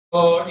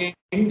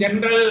in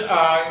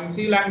general, in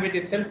C language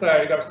itself,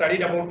 you have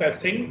studied about a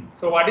string.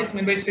 So what is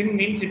meant by string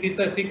means it is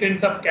a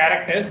sequence of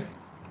characters.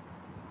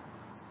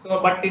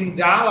 So, but in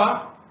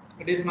Java,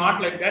 it is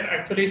not like that.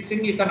 Actually,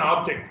 string is an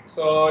object.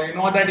 So you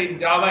know that in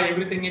Java,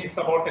 everything is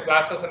about the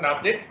classes and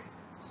object.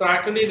 So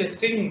actually, the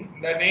string,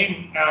 the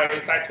name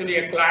is actually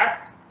a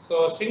class.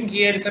 So string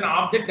here is an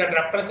object that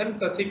represents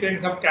a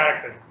sequence of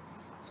characters.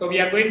 So we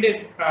are going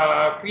to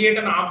create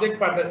an object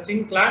for the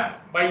string class.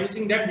 By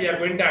using that, we are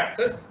going to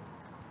access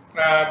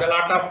the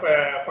lot of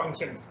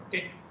functions.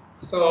 Okay.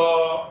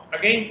 So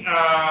again,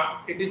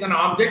 it is an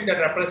object that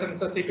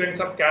represents a sequence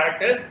of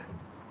characters.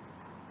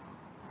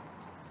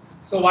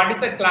 So what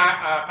is a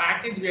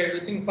package we are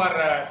using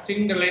for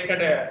string related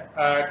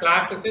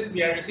classes is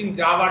we are using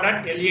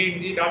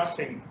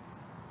java.lang.string.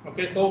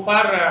 Okay, so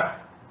far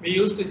we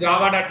used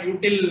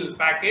java.util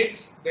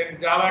package, then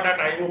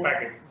java.io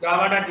package.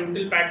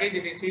 Java.util package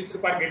it is used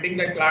for getting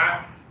the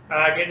class,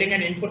 getting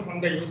an input from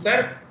the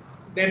user.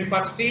 Then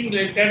for string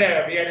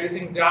related we are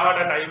using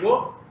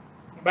java.io.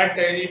 But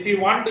if you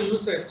want to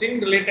use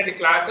string related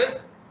classes,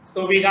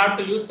 so we have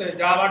to use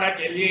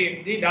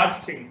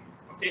java.lang.string.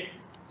 Okay.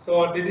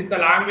 So this is a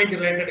language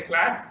related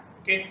class.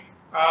 Okay,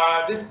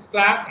 this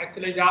class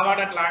actually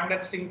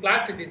java.lang.string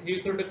class, it is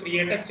used to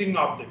create a string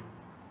object.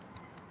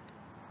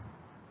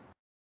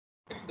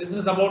 This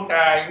is about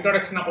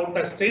introduction about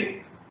a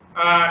string.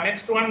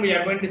 Next one we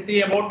are going to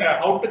see about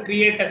how to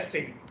create a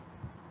string.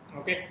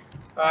 Okay,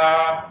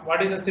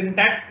 what is the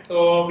syntax?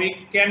 So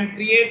we can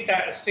create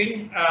a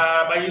string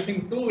by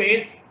using two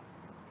ways.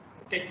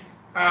 Okay,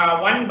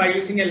 one by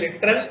using a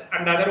literal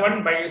and other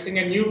one by using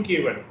a new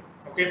keyword.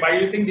 Okay, by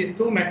using these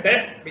two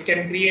methods, we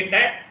can create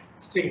a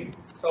string.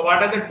 So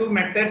what are the two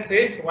methods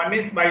is, one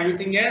is by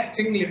using a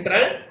string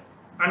literal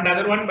and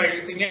other one by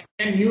using a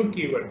new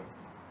keyword.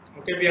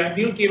 Okay, we have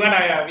new keyword,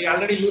 we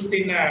already used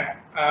in,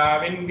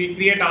 when we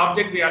create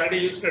object, we already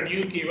used a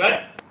new keyword.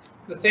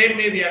 The same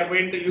way we are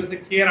going to use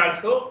it here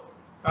also.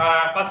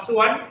 First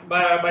one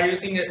by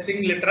using a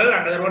string literal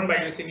and other one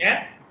by using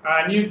a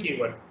new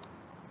keyword.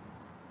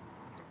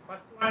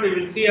 First one we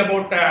will see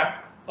about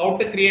how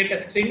to create a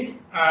string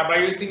by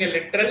using a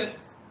literal.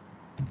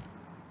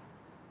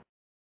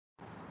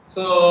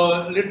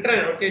 So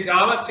literal, okay,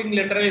 Java string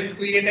literal is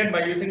created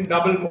by using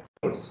double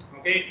quotes.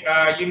 Okay,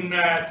 in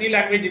C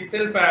language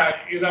itself,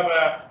 you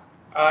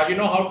have you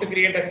know how to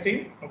create a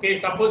string. Okay,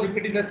 suppose if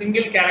it is a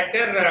single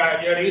character,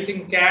 you are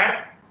using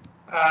char,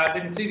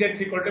 then C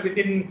gets equal to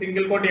within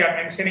single quote you are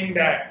mentioning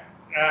the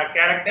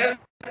character.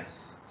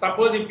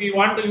 Suppose if you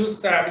want to use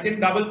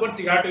within double quotes,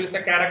 you have to use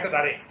the character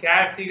array.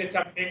 Char C gets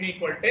n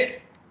equal to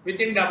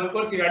within double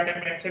quotes you have to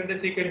mention the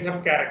sequence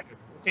of characters.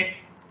 Okay,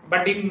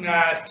 but in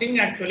string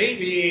actually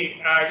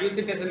we use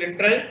it as a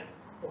literal.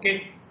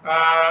 Okay,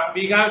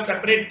 we have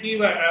separate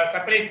keyword,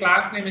 separate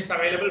class name is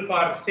available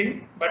for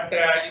string, but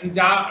in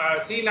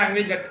Java C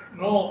language that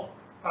no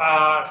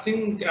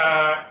string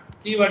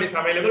keyword is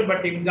available,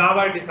 but in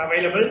Java it is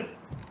available.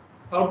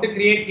 How to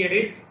create here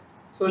is,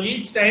 so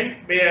each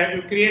time where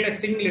you create a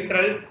string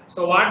literal,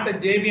 so what the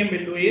JVM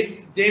will do is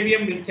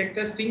JVM will check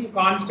the string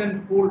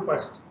constant pool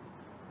first.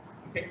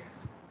 Okay,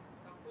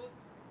 suppose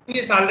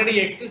is already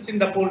exists in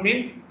the pool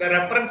means the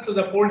reference to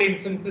the pooled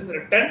instance is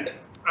returned.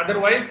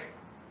 Otherwise,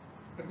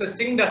 if the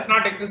string does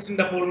not exist in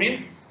the pool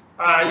means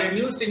a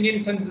new string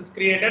instance is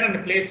created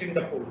and placed in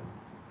the pool.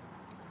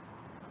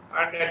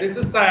 And this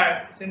is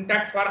a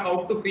syntax for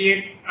how to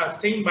create a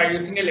string by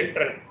using a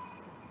literal.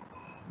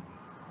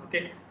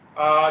 Okay,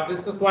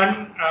 this is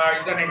one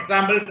is an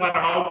example for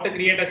how to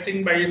create a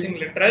string by using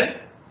literal.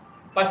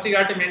 First, you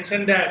have to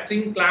mention the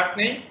string class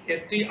name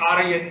string.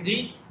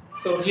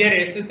 So here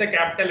S is a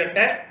capital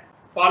letter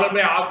followed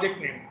by object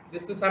name.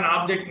 This is an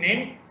object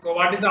name. So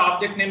what is the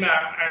object name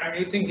I am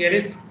using here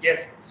is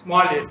S,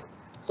 small s.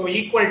 So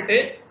equal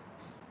to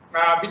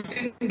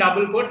within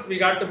double quotes we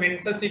got to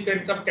mention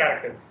sequence of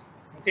characters.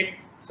 Okay.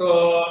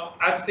 So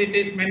as it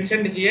is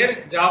mentioned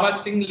here, Java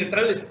string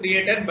literal is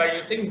created by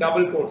using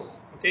double quotes.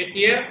 Okay.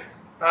 Here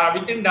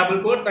within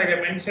double quotes I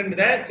have mentioned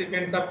the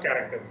sequence of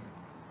characters.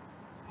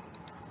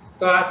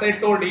 So as I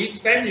told,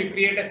 each time you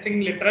create a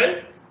string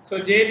literal, so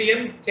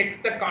JVM checks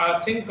the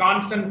string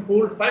constant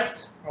pool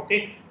first.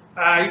 Okay,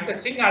 if the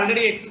string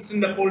already exists in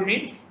the pool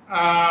means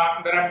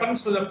the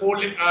reference to the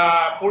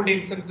pooled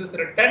instance is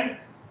returned.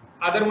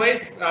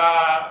 Otherwise,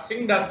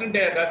 string doesn't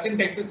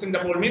exist in the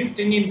pool means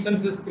string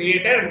instance is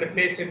created and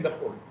placed in the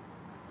pool.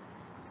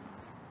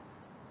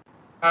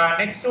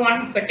 Next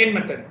one, second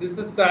method. This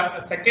is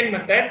a second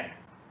method.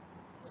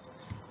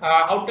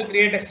 How to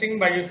create a string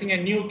by using a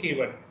new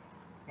keyword.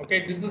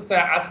 Okay, this is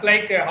as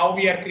like how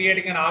we are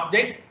creating an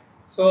object.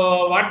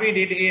 So what we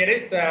did here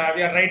is we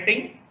are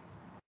writing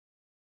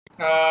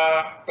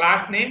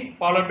class name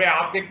followed by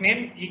object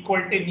name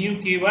equal to new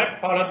keyword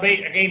followed by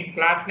again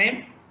class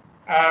name.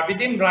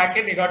 Within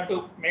bracket you got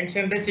to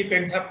mention the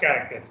sequence of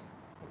characters.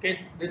 Okay,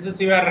 this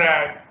is your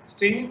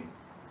string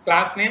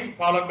class name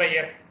followed by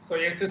S. So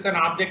S is an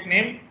object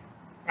name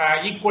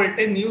equal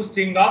to new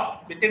string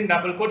of within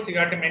double quotes you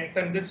got to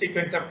mention the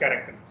sequence of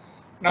characters.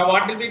 Now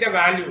what will be the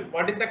value?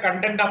 What is the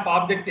content of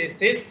object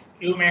S is?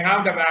 You may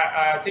have the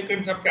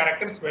sequence of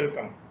characters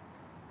welcome.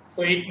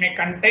 So it may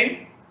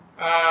contain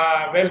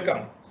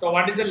welcome. So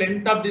what is the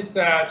length of this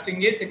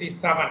string is? It is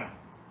 7.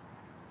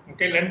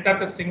 Okay, length of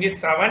the string is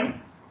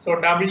 7. So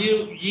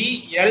WELCOME.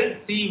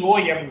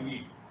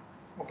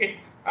 Okay,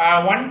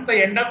 once the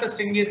end of the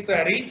string is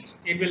reached,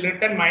 it will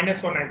return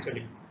 -1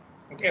 actually.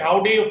 Okay, how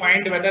do you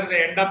find whether the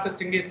end of the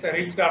string is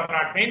reached or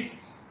not? Means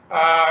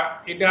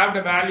it have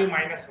the value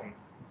 -1.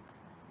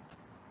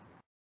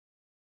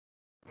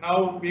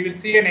 Now we will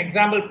see an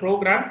example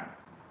program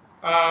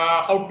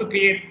how to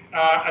create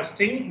a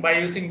string by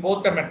using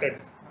both the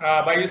methods,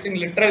 by using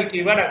literal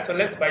keyword as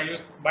well as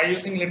by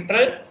using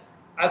literal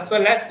as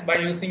well as by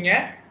using a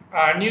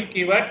new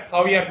keyword.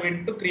 How we are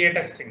going to create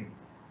a string.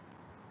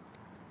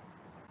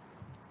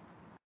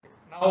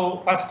 Now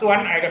first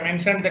one, I have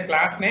mentioned the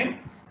class name.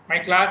 My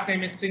class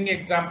name is string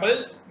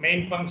example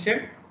main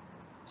function.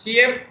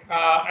 Here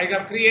I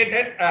have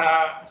created a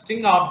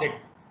string object,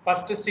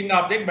 first string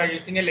object by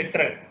using a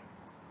literal.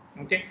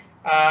 Okay,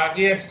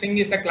 here string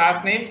is a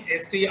class name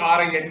string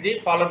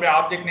followed by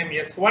object name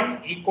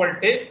s1 equal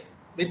to,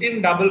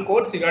 within double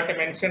quotes you have to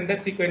mention the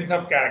sequence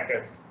of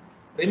characters.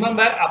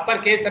 Remember,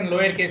 uppercase and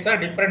lowercase are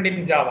different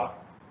in Java.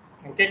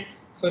 Okay,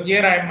 so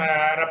here I am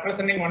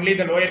representing only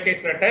the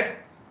lowercase letters.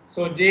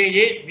 So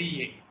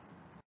JAVA.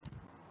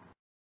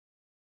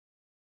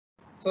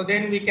 So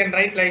then we can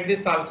write like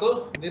this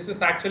also. This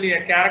is actually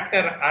a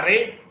character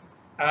array,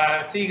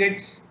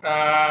 CH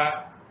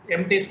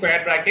empty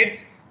square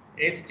brackets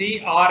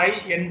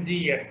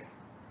STRINGS.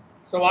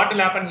 So what will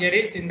happen here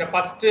is, in the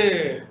first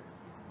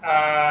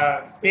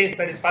space,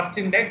 that is first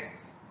index,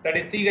 that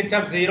is CH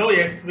of 0,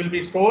 S will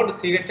be stored,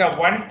 CH of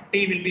 1,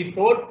 T will be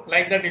stored,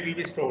 like that it will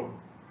be stored.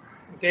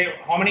 Okay,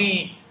 how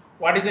many,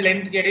 what is the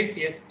length here is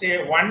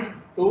ST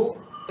 1, 2,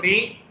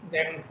 3,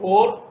 then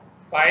 4,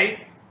 5,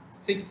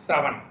 6,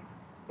 7.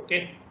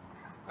 Okay,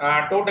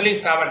 totally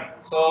 7.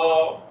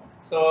 So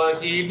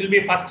it will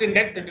be first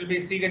index, it will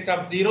be CH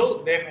of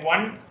 0, then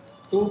 1,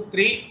 2,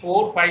 3,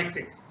 4, 5,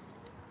 6.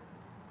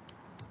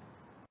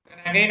 Then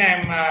again I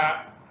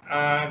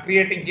am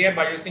creating here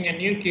by using a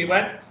new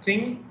keyword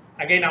string.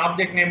 Again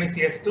object name is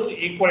s2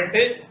 equal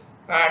to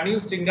new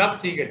string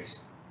of ch.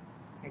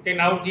 Okay,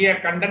 now here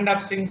content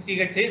of string ch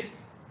is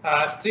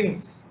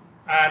strings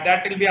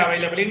that will be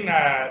available in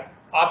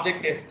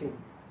object s2.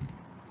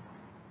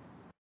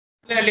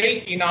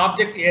 Similarly, in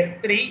object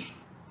s3,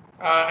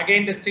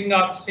 again the string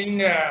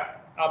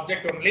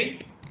object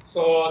only.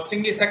 So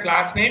string is a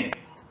class name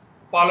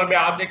followed by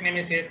object name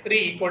is s3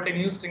 equal to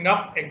new string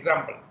of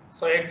example.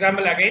 So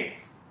example again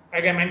I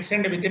have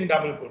mentioned within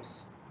double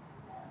quotes.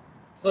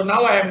 So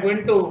now I am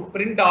going to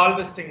print all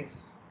the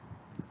strings.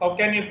 How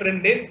can you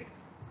print this?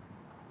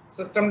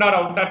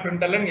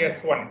 System.out.println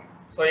s1.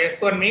 So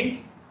s1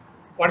 means,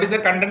 what is the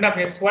content of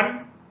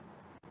s1?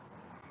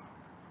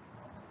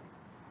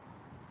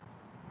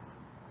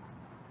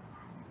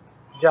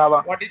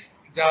 Java. What is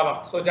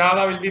Java? So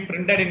Java will be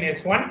printed in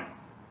s1,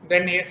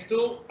 then s2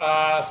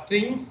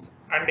 strings,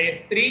 and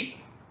s3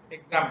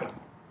 example.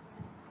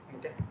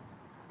 Okay.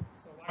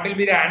 So what will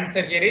be the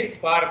answer here is,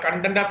 for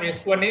content of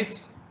s1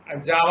 is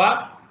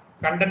Java,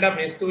 content of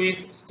s2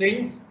 is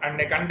strings, and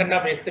the content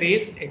of s3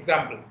 is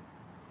example.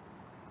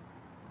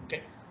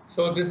 Okay.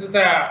 So this is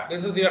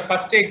your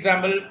first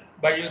example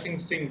by using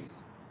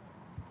strings.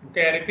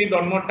 Okay, I repeat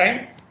one more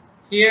time.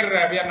 Here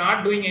we are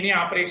not doing any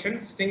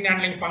operations. String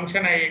handling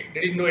function, I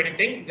didn't do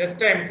anything.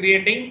 Just I am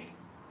creating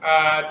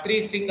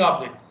 3 string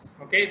objects.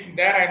 Okay,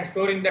 there I am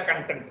storing the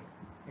content.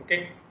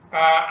 Okay,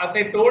 as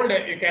I told,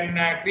 you can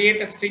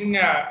create a string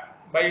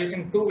by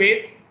using 2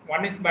 ways.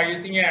 One is by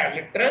using a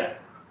literal,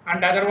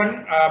 and other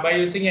one by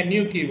using a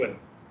new keyword.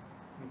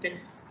 Okay,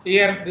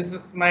 here this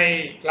is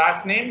my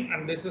class name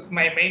and this is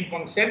my main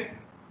function.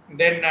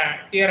 Then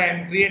here I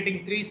am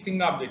creating 3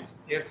 string objects,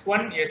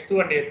 s1,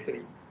 s2, and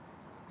s3.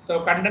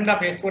 So content of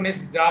s1 is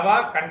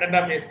Java, content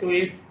of s2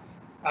 is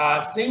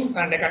strings,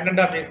 and the content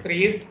of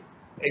s3 is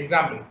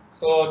example.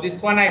 So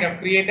this one I have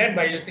created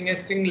by using a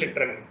string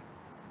literal.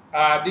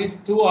 These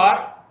two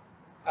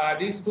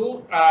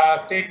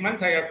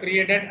statements I have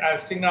created a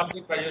string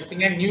object by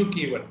using a new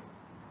keyword.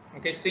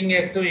 Okay, string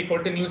s2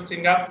 equal to new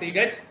string of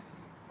ch,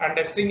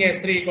 and string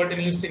s3 equal to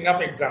new string of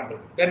example.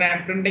 Then I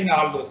am printing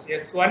all those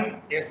s1,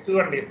 s2,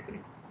 and s3.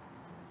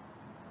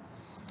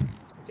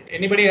 Okay.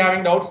 Anybody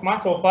having doubts,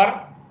 so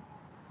far?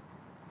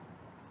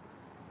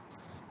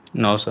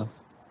 No, sir.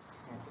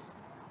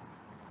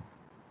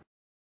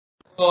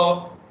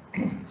 So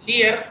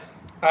here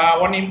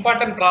one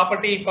important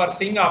property for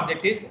string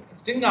object is,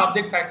 string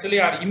objects actually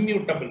are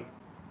immutable.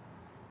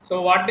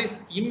 So what is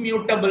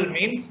immutable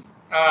means?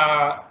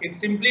 It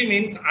simply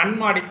means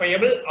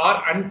unmodifiable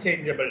or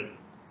unchangeable.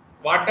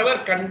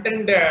 Whatever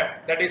content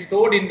that is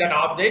stored in that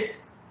object,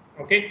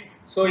 okay,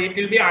 so it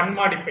will be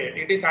unmodified.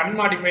 It is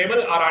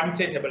unmodifiable or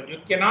unchangeable. You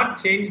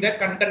cannot change the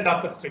content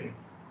of the string.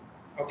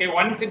 Okay,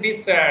 once it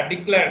is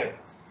declared,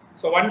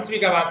 so once we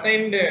have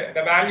assigned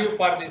the value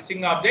for the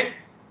string object,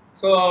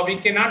 so we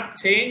cannot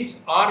change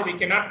or we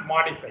cannot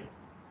modify.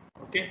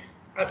 Okay,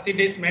 as it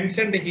is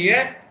mentioned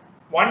here,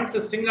 once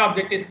a string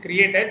object is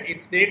created,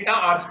 its data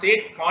or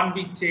state can't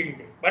be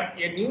changed, but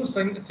a new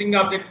string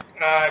object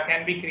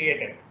can be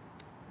created.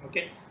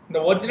 Okay,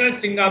 the original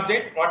string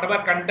object,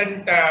 whatever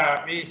content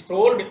we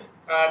stored,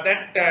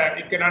 that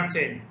you cannot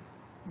change,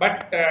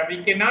 but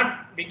we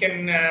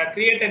can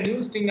create a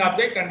new string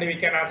object and we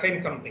can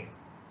assign something.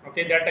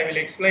 Okay, that I will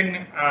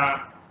explain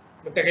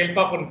with the help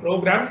of one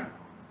program.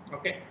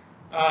 Okay,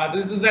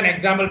 this is an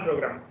example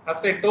program.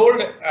 As I told,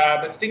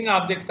 the string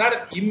objects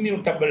are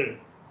immutable.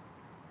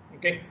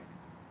 Okay,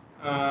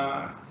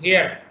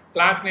 here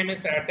class name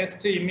is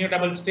test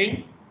immutable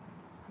string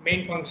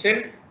main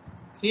function.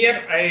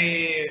 Here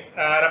I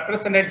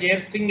represented here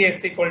string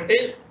s equal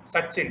to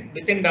Sachin.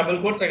 Within double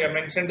quotes I have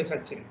mentioned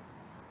Sachin.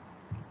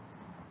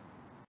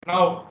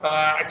 Now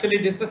actually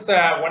this is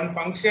one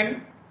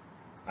function,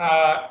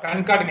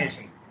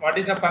 concatenation. What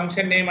is the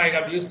function name I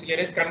have used here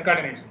is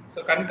concatenation.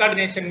 So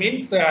concatenation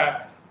means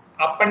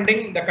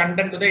appending the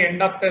content to the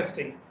end of the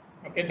string.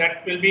 Okay,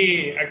 that will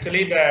be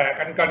actually the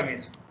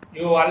concatenation.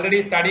 You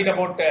already studied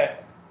about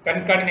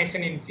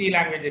concatenation in C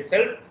language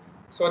itself.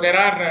 So there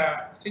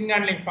are string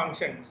handling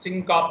functions,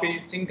 string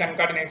copy, string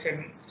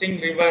concatenation,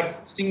 string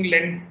reverse, string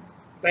length,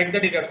 like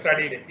that you have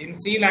studied it. In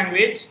C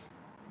language,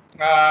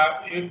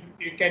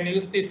 you can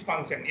use this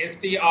function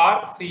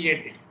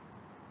strcat.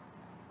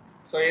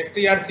 So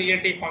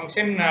strcat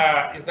function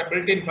is a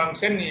built-in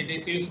function. It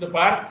is used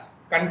for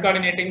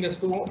concatenating the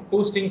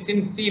two strings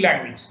in C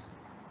language.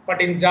 But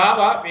in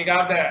Java, we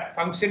have the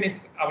function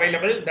is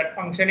available. That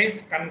function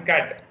is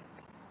concat.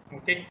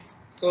 Okay.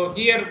 So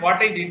here, what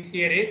I did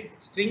here is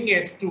string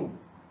s2.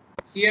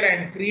 Here I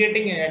am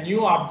creating a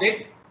new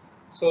object.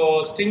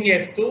 So string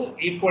s2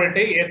 equal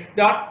to s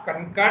dot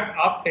concat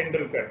of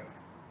Tendulkar.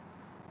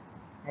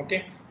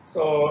 Okay.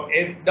 So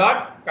s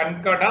dot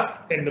concat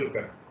of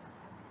Tendulkar.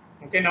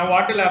 Okay, now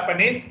what will happen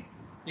is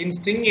in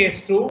string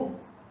s2,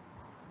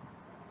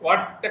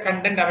 what the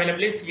content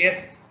available is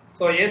yes.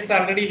 So yes,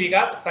 already we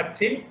got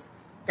Sachin,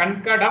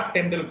 concat of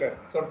Tendulkar.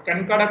 So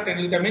concat of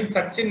Tendulkar means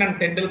Sachin and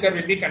Tendulkar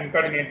will be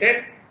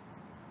concatenated.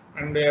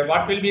 And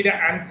what will be the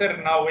answer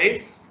now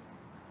is,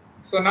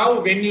 so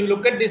now when you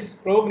look at this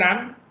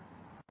program,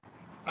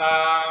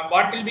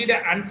 what will be the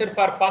answer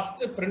for first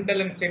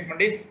println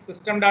statement is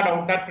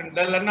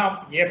system.out.println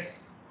of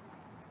yes.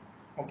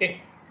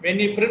 Okay, when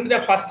you print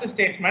the first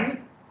statement,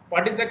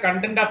 what is the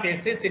content of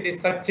S is it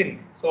is Sachin.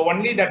 So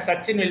only that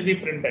Sachin will be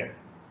printed.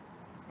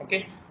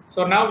 Okay,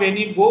 so now when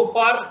you go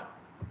for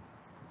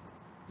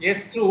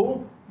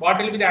S2, what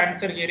will be the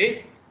answer here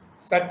is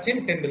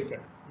Sachin Tendulkar.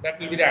 That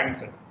will be the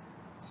answer.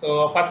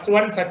 So first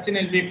one Sachin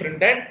will be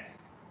printed.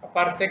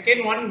 For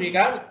second one we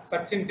have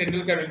Sachin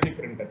Tendulkar will be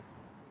printed.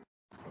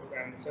 So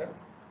answer.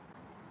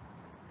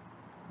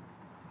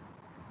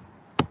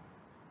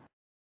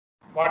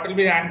 What will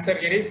be the answer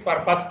here is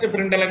for first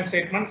println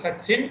statement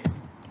Sachin,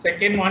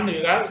 second one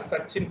you have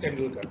Sachin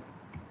Tendulkar.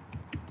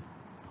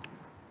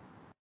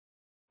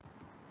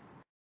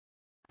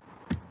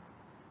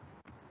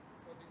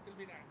 So this will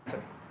be the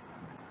answer.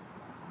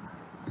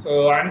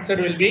 So answer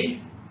will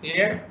be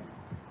here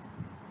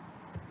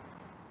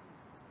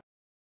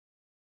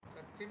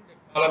Sachin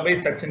followed by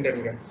Sachin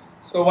Tendulkar.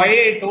 So why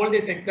I told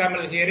this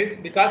example here is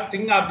because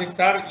string objects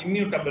are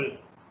immutable.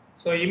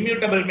 So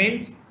immutable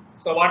means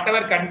so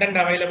whatever content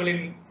available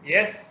in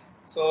S,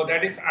 so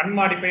that is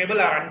unmodifiable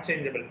or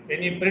unchangeable.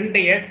 When you print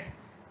S,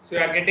 so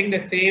you are getting the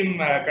same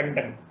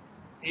content.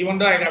 Even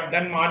though I have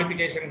done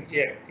modification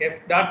here,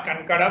 S dot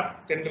concat of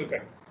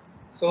Tendulkar.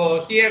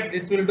 So here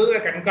this will do the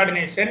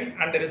concatenation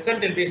and the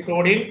result will be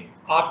stored in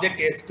object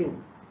S2.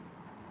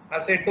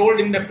 As I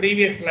told in the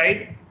previous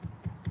slide,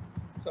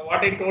 so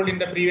what I told in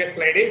the previous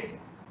slide is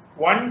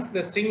once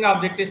the string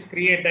object is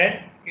created,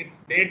 its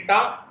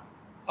data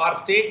or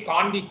state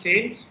can't be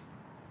changed,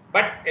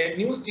 but a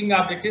new string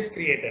object is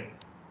created.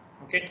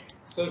 Okay,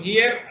 so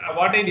here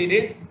what I did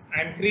is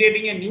I am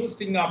creating a new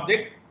string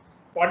object.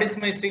 What is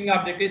my string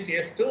object is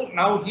S2.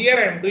 Now here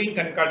I am doing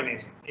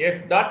concatenation.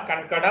 S dot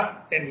concat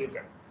of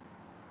Tendulkar.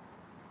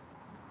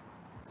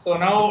 So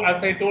now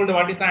as I told,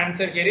 what is the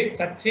answer here is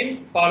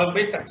Sachin followed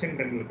by Sachin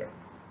Tendulkar.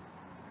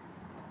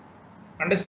 Understand?